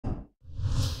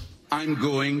I'm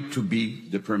going to be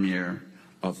the premier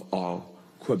of all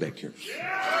Quebecers.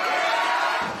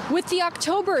 With the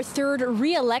October 3rd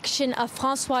re-election of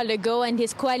Francois Legault and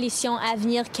his coalition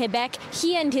Avenir Québec,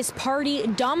 he and his party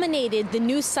dominated the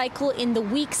news cycle in the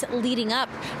weeks leading up.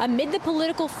 Amid the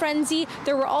political frenzy,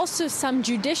 there were also some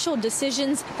judicial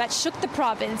decisions that shook the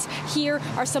province. Here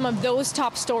are some of those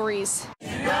top stories.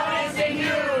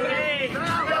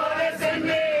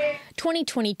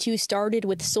 2022 started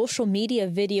with social media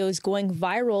videos going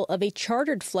viral of a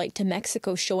chartered flight to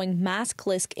Mexico showing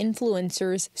maskless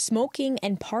influencers smoking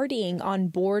and partying on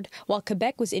board, while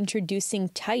Quebec was introducing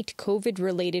tight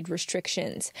COVID-related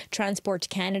restrictions. Transport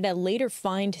Canada later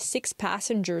fined 6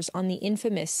 passengers on the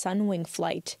infamous Sunwing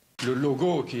flight. Le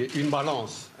logo qui est une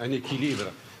balance, un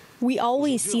équilibre. We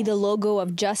always see the logo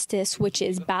of justice, which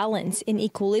is balance in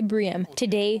equilibrium.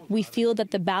 Today, we feel that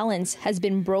the balance has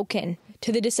been broken.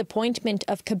 To the disappointment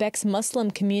of Quebec's Muslim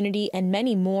community and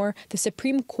many more, the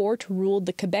Supreme Court ruled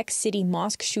the Quebec City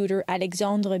mosque shooter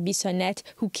Alexandre Bissonnette,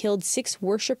 who killed 6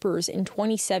 worshippers in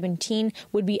 2017,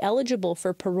 would be eligible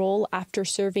for parole after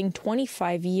serving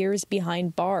 25 years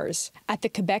behind bars. At the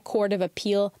Quebec Court of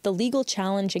Appeal, the legal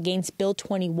challenge against Bill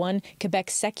 21,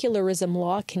 Quebec's secularism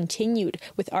law, continued,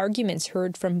 with arguments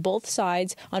heard from both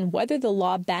sides on whether the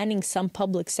law banning some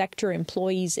public sector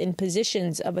employees in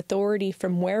positions of authority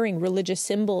from wearing religious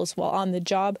symbols while on the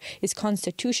job is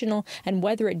constitutional and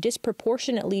whether it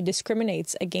disproportionately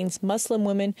discriminates against Muslim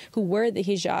women who wear the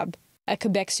hijab. A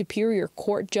Quebec Superior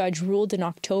Court judge ruled in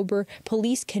October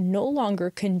police can no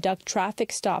longer conduct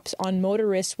traffic stops on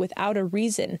motorists without a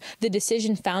reason. The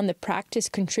decision found the practice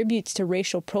contributes to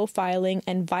racial profiling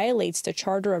and violates the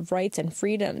Charter of Rights and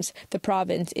Freedoms. The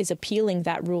province is appealing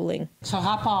that ruling. Ce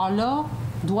rapport-là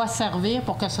doit servir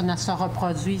pour que ça ne se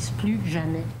reproduise plus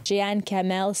jamais. Jeanne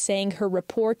Kamel saying her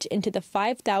report into the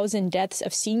 5,000 deaths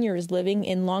of seniors living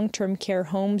in long-term care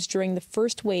homes during the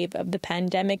first wave of the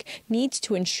pandemic needs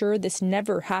to ensure this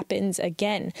never happens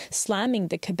again, slamming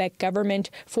the Quebec government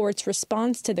for its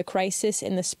response to the crisis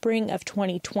in the spring of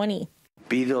 2020.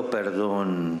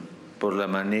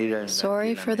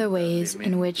 Sorry for the ways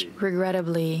in which,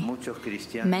 regrettably,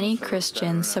 many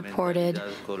Christians supported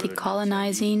the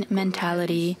colonizing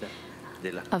mentality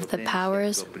of the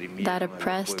powers that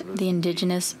oppressed the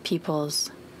Indigenous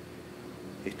peoples.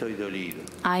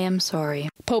 I am sorry.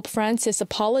 Pope Francis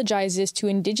apologizes to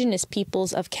Indigenous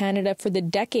peoples of Canada for the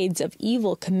decades of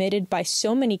evil committed by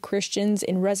so many Christians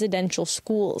in residential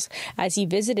schools as he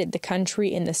visited the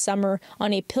country in the summer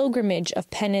on a pilgrimage of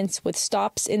penance with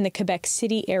stops in the Quebec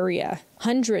City area.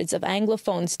 Hundreds of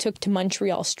Anglophones took to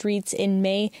Montreal streets in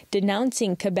May,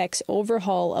 denouncing Quebec's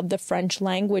overhaul of the French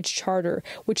language charter,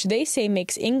 which they say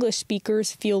makes English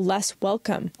speakers feel less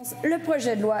welcome. Le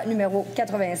projet de loi numéro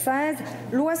 96,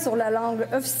 loi sur la langue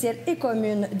officielle et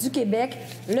commune du Québec,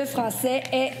 le français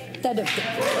est adopté.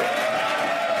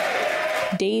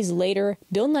 Days later,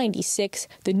 Bill 96,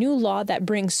 the new law that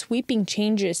brings sweeping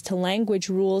changes to language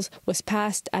rules, was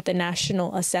passed at the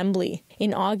National Assembly.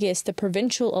 In August, the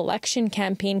provincial election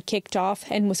campaign kicked off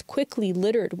and was quickly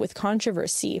littered with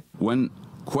controversy. When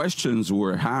questions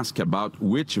were asked about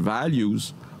which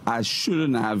values, I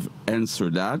shouldn't have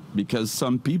answered that because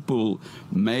some people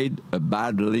made a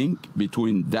bad link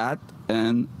between that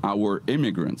and our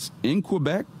immigrants. In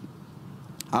Quebec,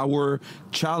 our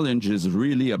challenge is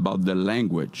really about the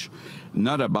language,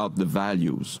 not about the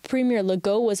values. Premier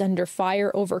Legault was under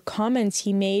fire over comments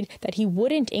he made that he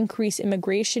wouldn't increase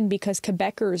immigration because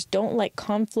Quebecers don't like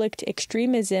conflict,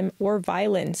 extremism, or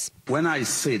violence. When I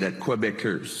say that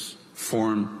Quebecers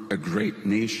form a great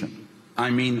nation, I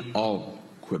mean all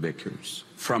Quebecers,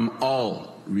 from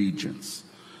all regions,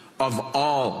 of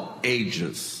all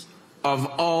ages, of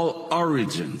all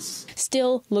origins.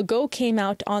 Still, Legault came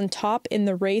out on top in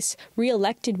the race,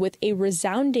 re-elected with a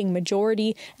resounding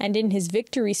majority, and in his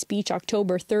victory speech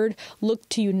October 3rd,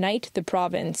 looked to unite the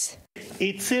province.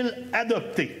 Est-il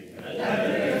adopté?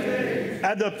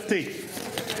 Adopté.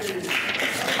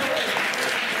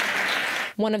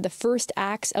 One of the first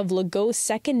acts of Legault's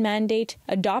second mandate,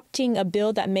 adopting a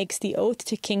bill that makes the oath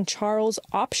to King Charles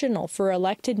optional for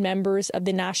elected members of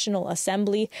the National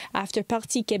Assembly after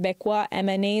Parti Québécois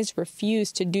MNAs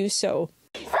refused to do so.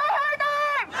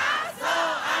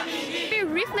 We're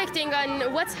reflecting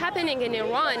on what's happening in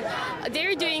Iran.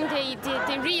 They're doing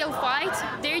the real fight.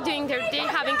 They're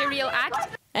having the real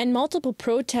act. And multiple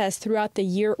protests throughout the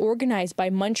year organized by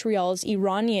Montreal's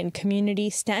Iranian community,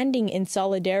 standing in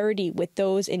solidarity with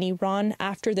those in Iran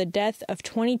after the death of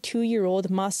 22-year-old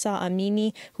Mahsa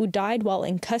Amini, who died while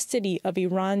in custody of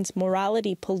Iran's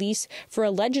morality police for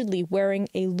allegedly wearing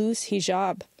a loose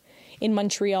hijab. In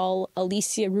Montreal,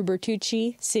 Alyssia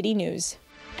Rubertucci, City News.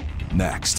 Next.